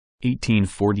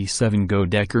1847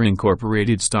 Goedeker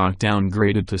Inc. Stock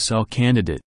downgraded to sell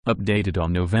candidate, updated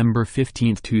on November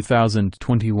 15,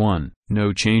 2021.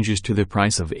 No changes to the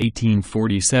price of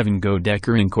 1847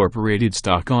 Goedeker Inc.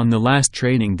 stock on the last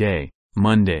trading day,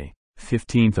 Monday,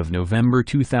 15th of November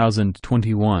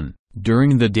 2021.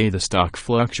 During the day the stock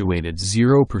fluctuated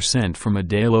 0% from a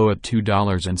day low at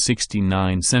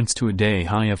 $2.69 to a day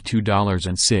high of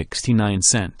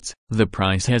 $2.69. The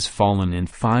price has fallen in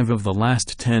 5 of the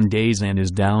last 10 days and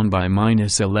is down by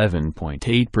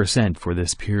 -11.8% for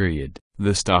this period.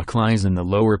 The stock lies in the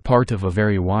lower part of a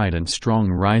very wide and strong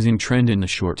rising trend in the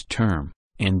short term,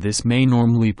 and this may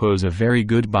normally pose a very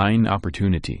good buying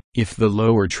opportunity. If the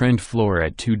lower trend floor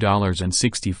at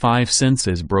 $2.65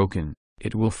 is broken,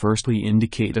 it will firstly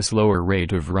indicate a slower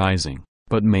rate of rising,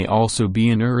 but may also be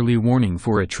an early warning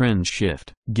for a trend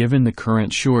shift. Given the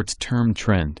current short-term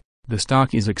trend, the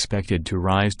stock is expected to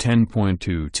rise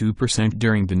 10.22%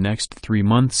 during the next 3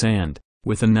 months and,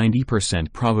 with a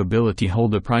 90% probability,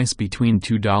 hold a price between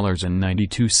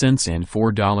 $2.92 and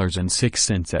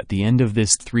 $4.06 at the end of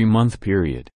this 3-month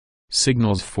period.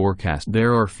 Signals forecast: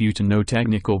 there are few to no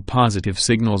technical positive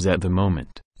signals at the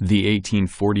moment. The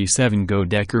 1847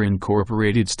 Goedeker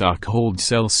Inc. stock holds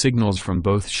sell signals from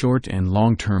both short and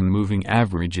long-term moving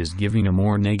averages, giving a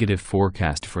more negative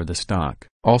forecast for the stock.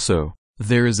 Also,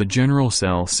 there is a general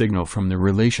sell signal from the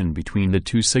relation between the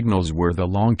two signals where the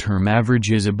long-term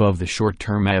average is above the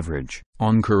short-term average.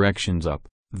 On corrections up,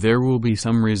 there will be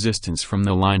some resistance from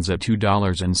the lines at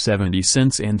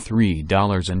 $2.70 and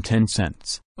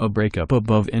 $3.10. A breakup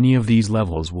above any of these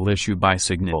levels will issue buy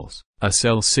signals. A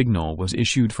sell signal was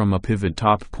issued from a pivot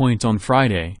top point on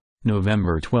Friday,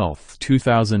 November 12,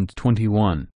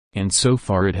 2021, and so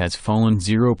far it has fallen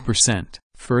 0%.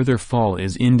 Further fall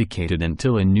is indicated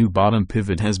until a new bottom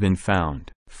pivot has been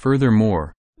found.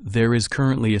 Furthermore, there is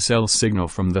currently a sell signal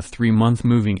from the 3-month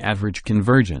moving average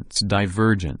convergence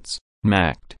divergence.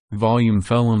 MACD volume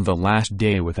fell on the last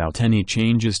day without any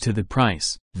changes to the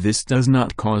price. This does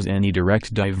not cause any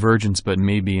direct divergence but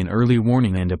may be an early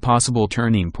warning and a possible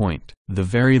turning point. The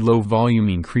very low volume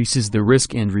increases the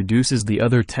risk and reduces the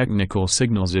other technical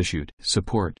signals issued.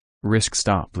 Support, risk,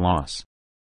 stop loss.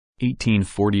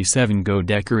 1847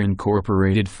 Goedeker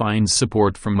Inc. finds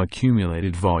support from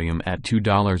accumulated volume at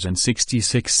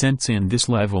 $2.66, and this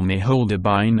level may hold a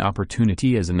buying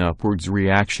opportunity as an upwards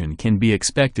reaction can be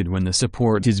expected when the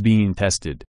support is being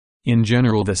tested. In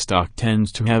general, the stock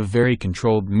tends to have very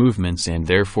controlled movements and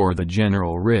therefore the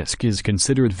general risk is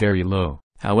considered very low.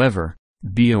 However,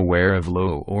 be aware of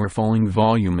low or falling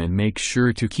volume and make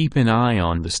sure to keep an eye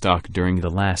on the stock during the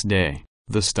last day.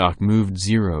 The stock moved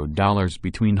 $0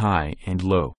 between high and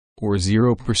low, or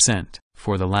 0%.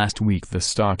 For the last week the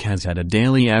stock has had a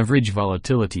daily average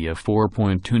volatility of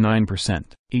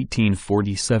 4.29%.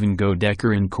 1847 Goedeker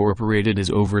Inc. is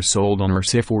oversold on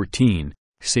RSI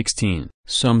 14/16.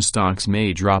 Some stocks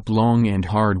may drop long and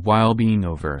hard while being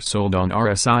oversold on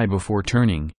RSI before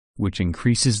turning, which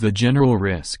increases the general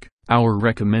risk. Our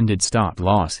recommended stop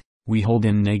loss: we hold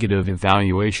in negative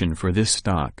evaluation for this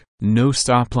stock. No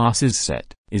stop loss is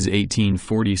set. Is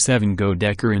 1847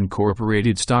 Goedeker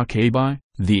Inc. stock a buy?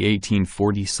 The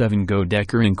 1847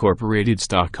 Goedeker Inc.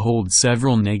 stock holds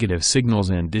several negative signals,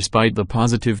 and despite the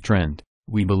positive trend,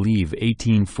 we believe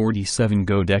 1847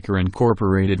 Goedeker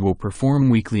Inc. will perform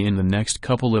weakly in the next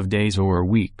couple of days or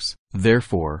weeks.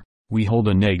 Therefore, we hold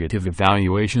a negative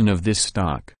evaluation of this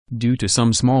stock. Due to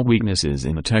some small weaknesses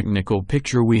in the technical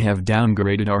picture, we have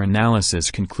downgraded our analysis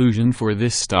conclusion for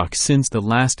this stock since the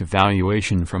last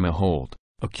evaluation from a hold,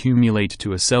 accumulate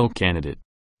to a sell candidate.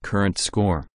 Current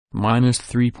score,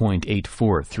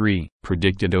 -3.843.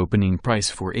 Predicted opening price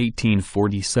for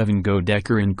 1847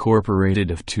 Goedeker Inc.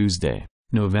 of Tuesday,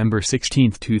 November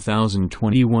 16,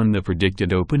 2021. The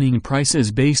predicted opening price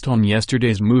is based on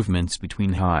yesterday's movements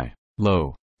between high,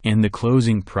 low, and the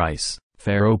closing price.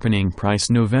 Fair opening price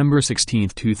November 16,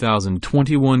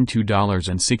 2021,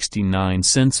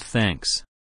 $2.69. Thanks.